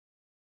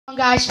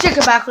Guys, check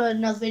it back with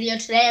another video.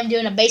 Today I'm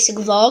doing a basic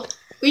vlog.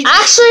 We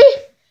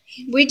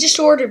just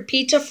ordered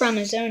pizza from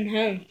his own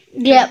home.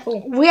 Yeah,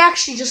 cool. We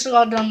actually just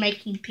got done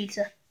making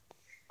pizza.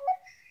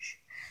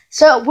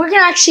 So we're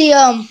gonna actually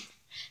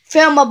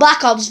film a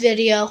Black Ops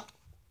video.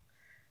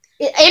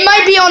 It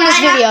might be on this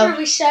video. After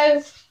we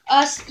show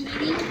us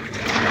eating.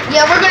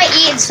 Yeah, we're gonna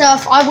eat and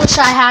stuff. I wish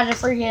I had a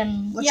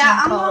freaking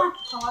I'm gonna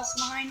pause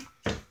mine.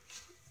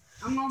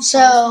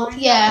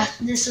 Yeah,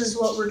 this is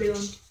what we're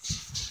doing.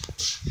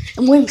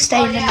 And we're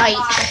staying the night.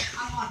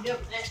 I'm gonna do it.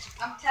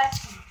 I'm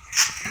testing.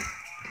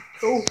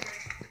 Cool.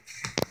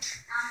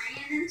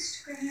 I'm in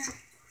Instagram.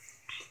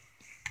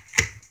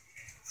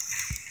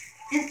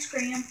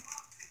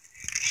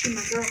 She's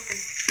my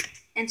girlfriend.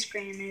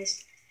 Instagram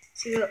is.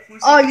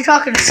 Oh, you're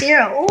talking to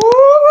Sierra. Ooh.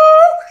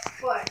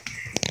 What?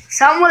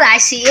 Something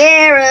like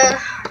Sierra.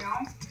 No.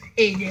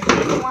 Hey, dude.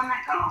 The one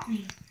that called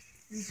me.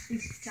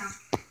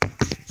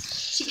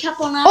 She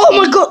kept on asking. Oh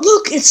my God!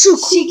 Look, it's so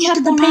cool. She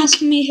kept on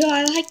asking me who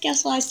I like.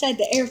 Guess what I said?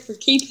 The air for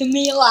keeping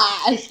me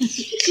alive.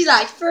 She's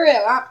like, for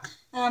real?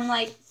 And I'm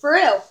like, for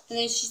real? And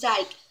then she's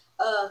like,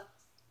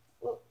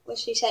 what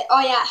she say?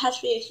 Oh yeah, it has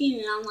to be a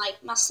human. I'm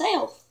like,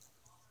 myself.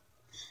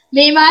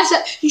 Me,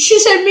 myself. She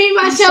said me,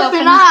 myself,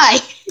 and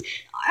I.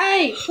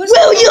 Hey,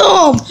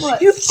 William,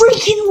 what? you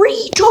freaking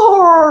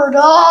retard!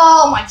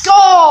 Oh my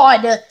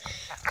God! Why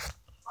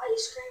are you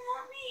screaming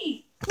at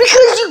me?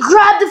 Because you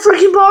grabbed the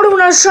freaking bottle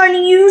when I was trying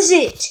to use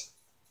it,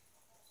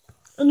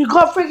 and you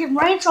got freaking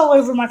ranch all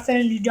over my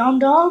phone. You dumb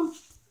dumb.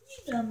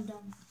 You dumb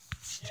dumb.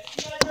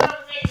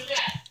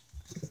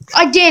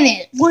 I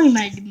didn't. We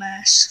made the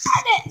mess.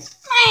 I didn't.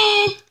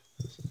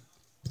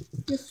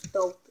 You're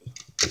stupid.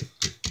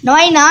 No,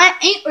 I ain't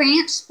not. Ain't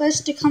ranch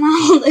supposed to come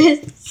out of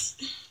this?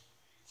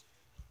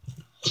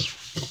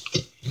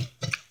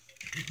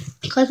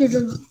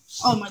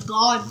 Oh my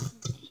God.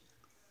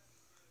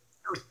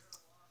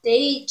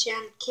 They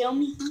trying to kill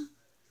me, huh?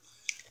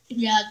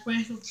 Yeah,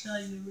 ranch will kill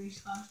you in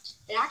response.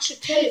 It actually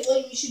could. Hey,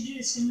 wait, you should do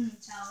the cinnamon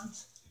challenge.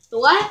 The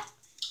what?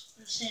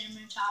 The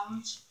cinnamon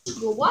challenge.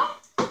 The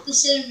what? The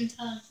cinnamon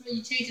challenge, where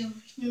you take a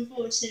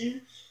spoonful of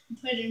cinnamon and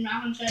put it in your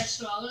mouth and try to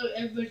swallow it.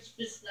 Everybody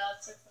spits it out.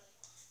 It's so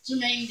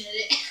funny. Jermaine did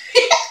it.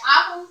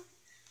 I'll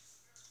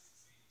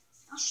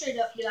straight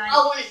up be like, I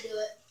want to do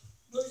it.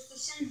 where's the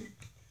cinnamon?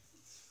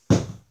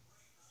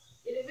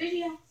 Get a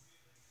video?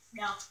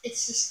 No,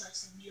 it's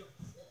disgusting. You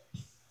don't do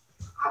it.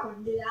 I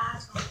wouldn't do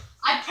that.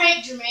 I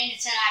pranked Jermaine and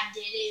said I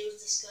did it. It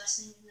was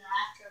disgusting. And then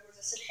afterwards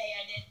I said, hey,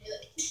 I didn't do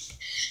it.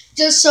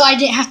 Just so I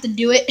didn't have to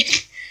do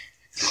it.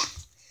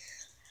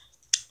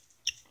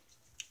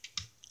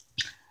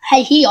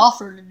 Hey, he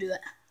offered to do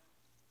it.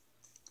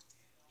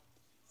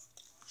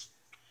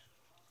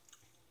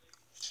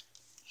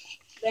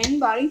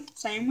 Anybody?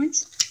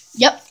 Sandwich?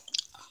 Yep.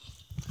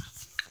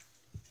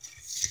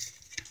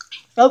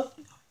 Nope.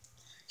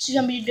 She's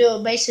going to be doing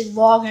a basic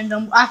vlog, and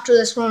after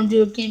this we're going to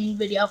do a gaming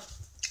video.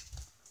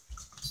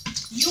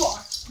 You are.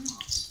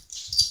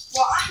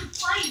 Well, I'm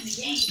playing the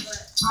game,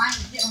 but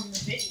I'm doing the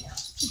video.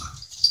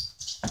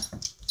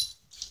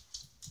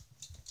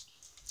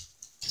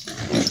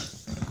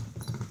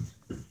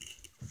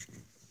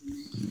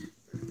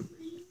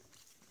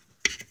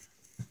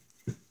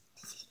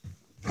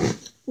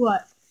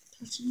 What?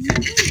 Let's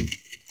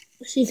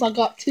see if I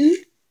got two.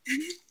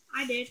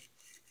 I did.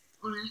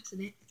 On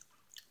accident.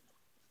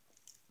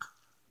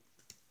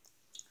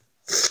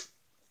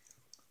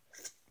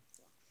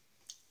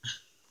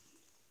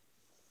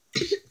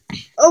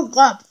 Oh,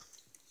 God.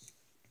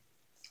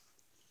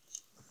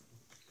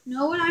 You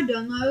know what I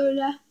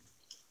downloaded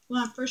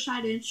when I first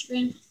had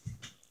Instagram?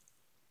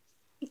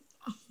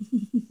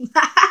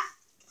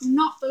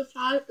 Not first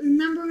had it.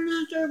 Remember when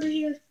I was over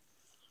here?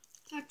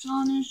 Text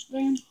on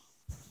Instagram.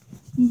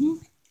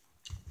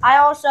 I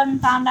all of a sudden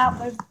found out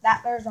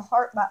that there's a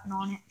heart button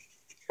on it.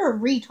 You're a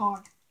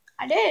retard.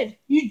 I did.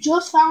 You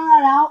just found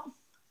that out?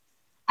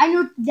 I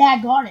knew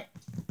Dad got it.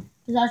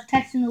 Because I was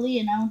texting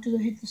Aaliyah and I went to go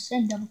hit the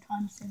send double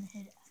times and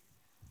hit it.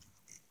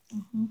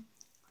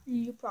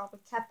 You probably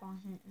kept on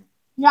hitting it.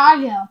 Yeah, I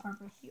did it on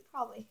purpose. You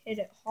probably hit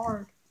it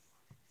hard.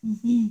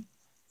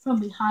 From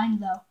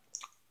behind, though.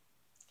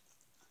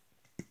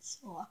 It's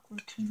so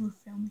awkward because we're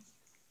filming.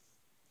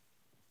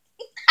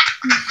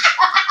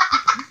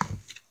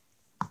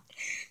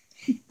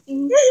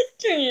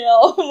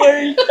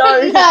 Where you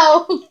started?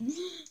 No.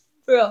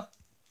 Bro.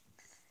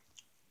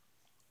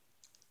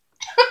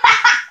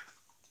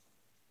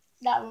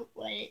 That was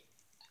wait.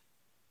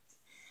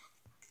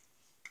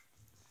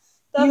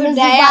 The other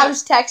day I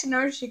was texting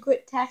her, she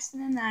quit texting,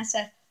 and I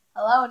said,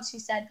 hello, and she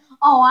said,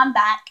 oh, I'm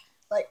back.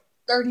 Like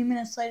 30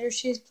 minutes later,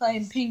 she was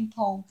playing ping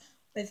pong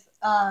with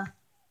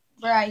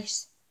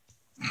Bryce.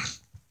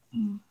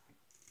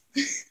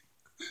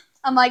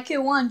 I'm like,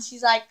 who won?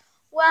 She's like,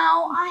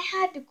 well, I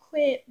had to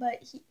quit,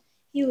 but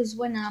he was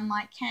winning. I'm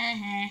like, heh,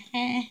 heh,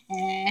 heh,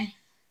 heh.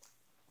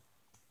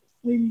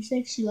 What did you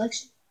say? She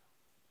likes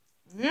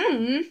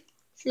you?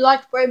 She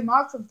likes Brave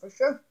Markham for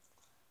sure.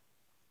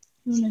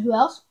 You wanna know who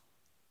else?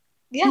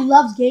 Yeah. She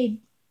loves Gabe.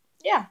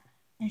 Yeah.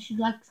 And she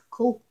likes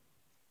Cole.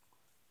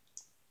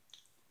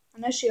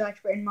 know she likes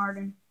Brayden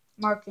Martin.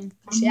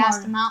 She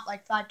asked him out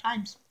like 5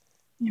 times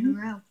in a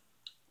row.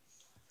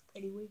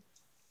 Pretty weird.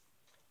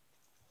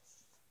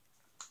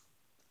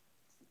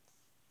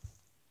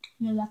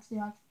 Yeah, that's the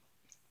like.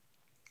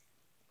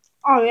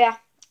 Oh yeah,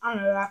 I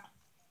know that.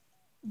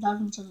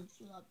 Jasmine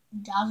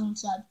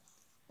said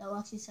that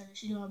Lexi said that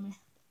she loved me.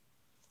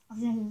 I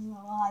think it's a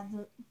lie,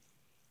 but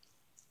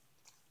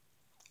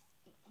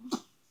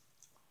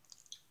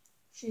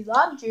She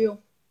loved you.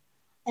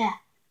 yeah.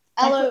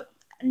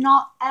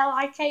 Not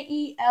Like,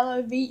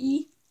 Love.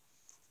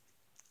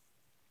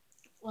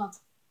 Love.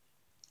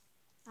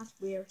 That's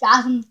weird.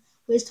 Jasmine,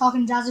 we was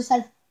talking. Jasmine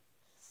said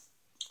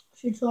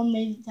she told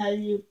me to tell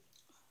you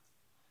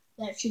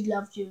that she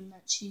loved you and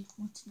that she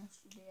wants to know if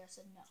you did. I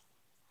said no.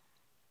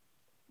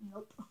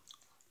 Nope.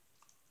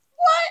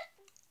 What?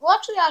 Well,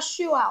 actually, got a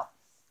shoe out.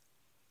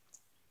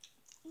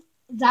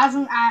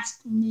 Jasmine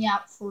asked me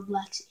out for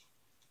Lexi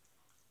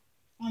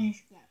on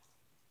Instagram.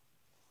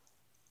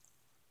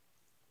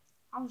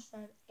 I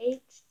said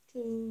H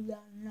to the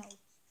no.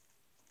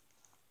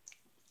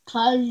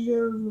 Cause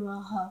you're a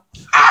hoe.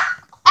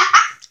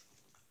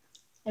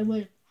 Hey,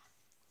 wait.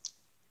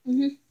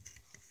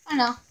 I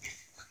know.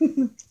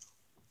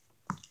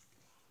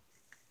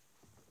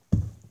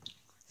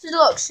 See,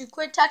 look, she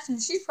quit texting.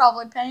 She's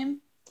probably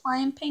playing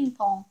ping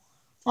pong.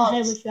 Oh,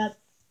 hey, what's up?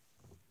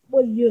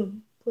 What do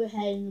you put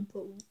head and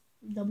put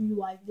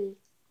WYD?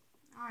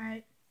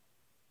 Alright.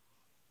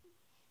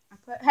 I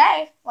put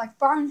hey, like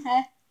burn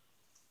hey.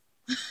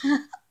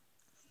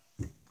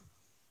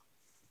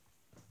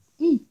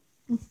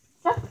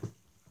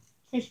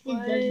 Tastes good,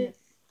 doesn't it?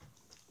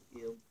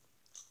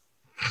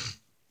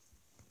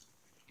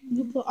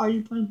 Are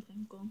you playing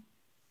ping pong?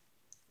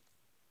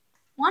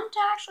 Want to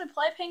actually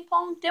play ping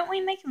pong? Didn't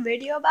we make a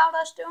video about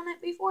us doing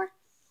it before?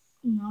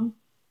 No.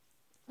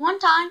 One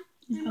time.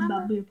 How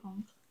about beer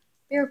pong?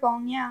 Beer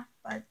pong, yeah,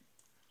 but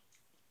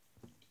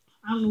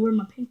I don't know where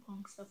my ping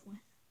pong stuff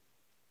went.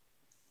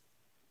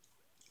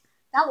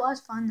 that was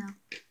fun though.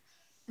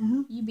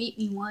 Uh-huh. You beat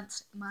me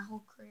once in my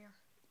whole career.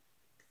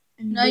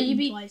 And No, you me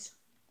beat twice.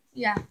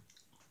 Yeah.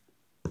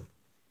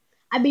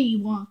 I beat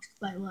you once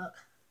by luck.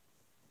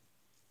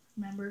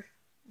 Remember?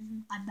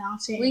 I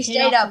bounced it. We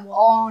stayed up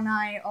all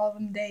night, all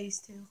them days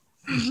too.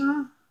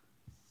 Uh-huh.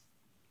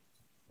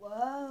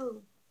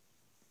 Whoa.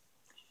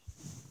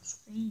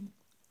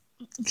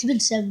 It's been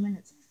 7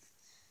 minutes.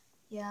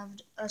 Yeah,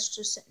 us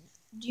just sitting.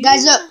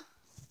 Guys, look.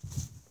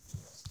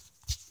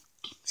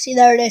 See,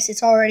 there it is.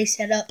 It's already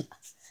set up.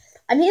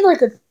 I need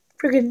like a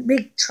freaking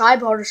big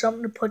tripod or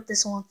something to put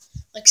this on.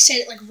 Like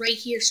set it like right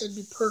here so it'd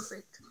be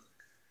perfect.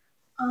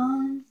 But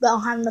I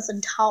don't have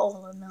nothing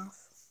tall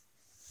enough.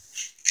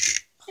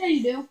 Yeah,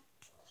 you do.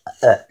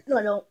 No,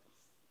 I don't.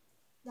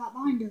 That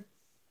binder.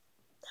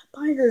 That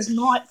binder is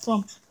not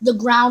from the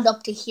ground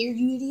up to here,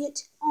 you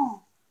idiot.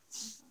 Oh.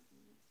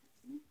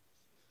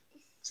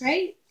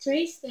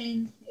 Trey's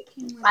thing. It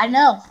came with I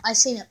know. I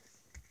seen it.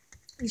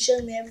 You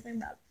showed me everything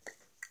about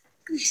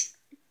it.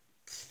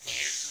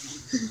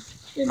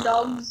 Your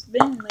dog's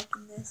been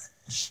making this.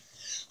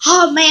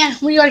 Oh man,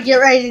 we gotta get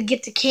ready to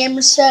get the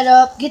camera set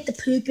up, get the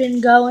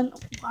pooping going.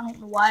 I don't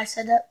know why I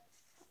said that.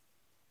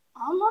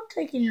 I'm not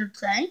taking your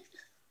thing.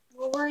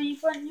 Well, where are you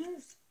putting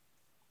yours?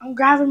 I'm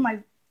grabbing my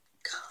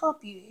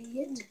cup, you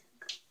idiot.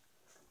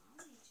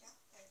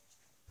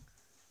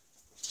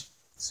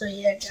 So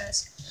yeah,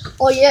 guys.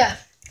 Oh yeah,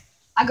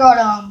 I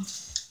gotta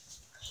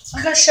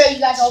show you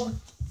guys all the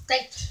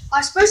things. I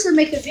was supposed to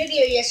make a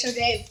video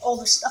yesterday of all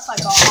the stuff I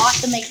got. I'll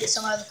have to make it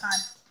some other time.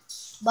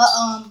 But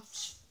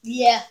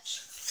yeah,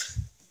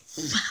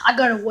 I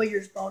got a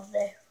Warriors ball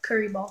today,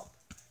 Curry ball,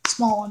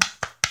 small one.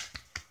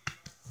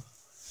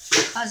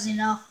 As you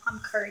know, I'm a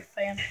Curry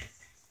fan.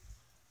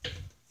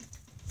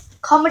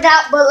 Comment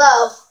down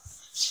below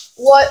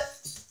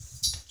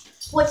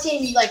what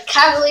team you like,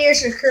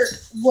 Cavaliers or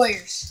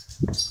Warriors.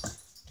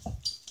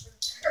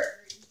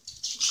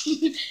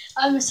 Curry.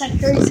 I'm a second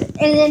Curry.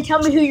 And then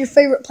tell me who your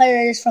favorite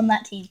player is from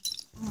that team.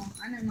 Oh,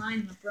 I know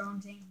mine,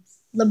 LeBron James.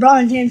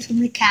 LeBron James from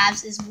the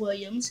Cavs is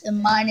Williams,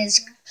 and mine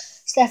is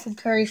Stephen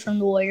Curry from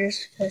the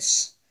Warriors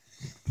because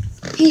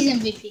he's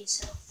MVP.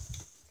 So.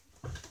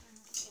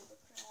 Let's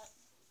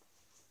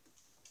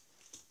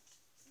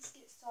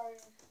get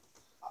started.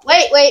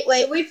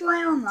 Wait. Should we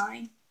play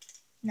online?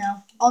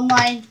 No,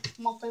 online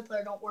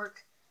multiplayer don't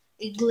work.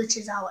 It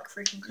glitches out like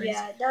freaking crazy.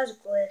 Yeah, it does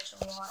glitch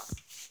a lot.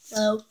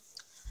 So,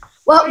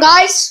 well,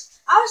 guys.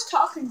 I was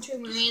talking to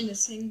Miranda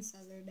Sings the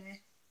other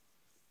day.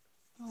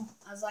 Oh,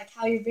 I was like,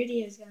 how your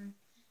video's going?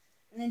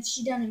 And then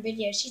she done a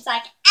video. She's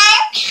like,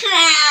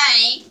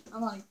 okay.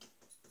 I'm like,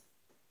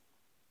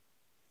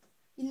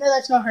 You know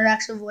that's not her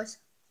actual voice.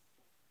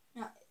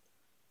 no,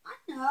 I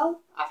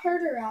know. I've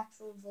heard her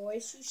actual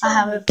voice. I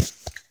haven't.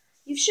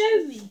 You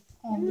showed me.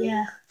 Oh,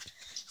 yeah.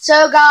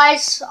 So,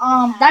 guys,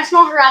 that's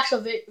not her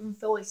actual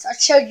voice. I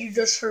showed you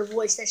just her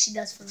voice that she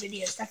does for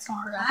videos. That's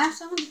not her I actual. have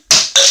some.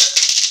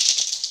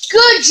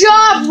 Good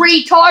job,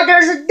 retard.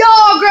 There's a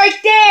dog right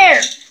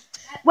there.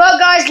 Well,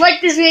 guys, like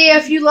this video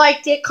if you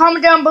liked it.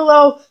 Comment down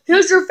below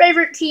who's your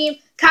favorite team,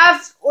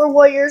 Cavs or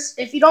Warriors.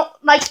 If you don't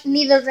like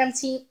neither of them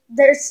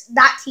there's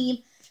that team,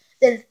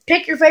 then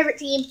pick your favorite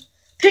team.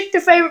 Pick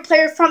your favorite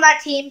player from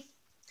that team.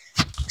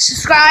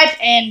 Subscribe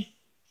and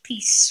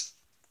peace.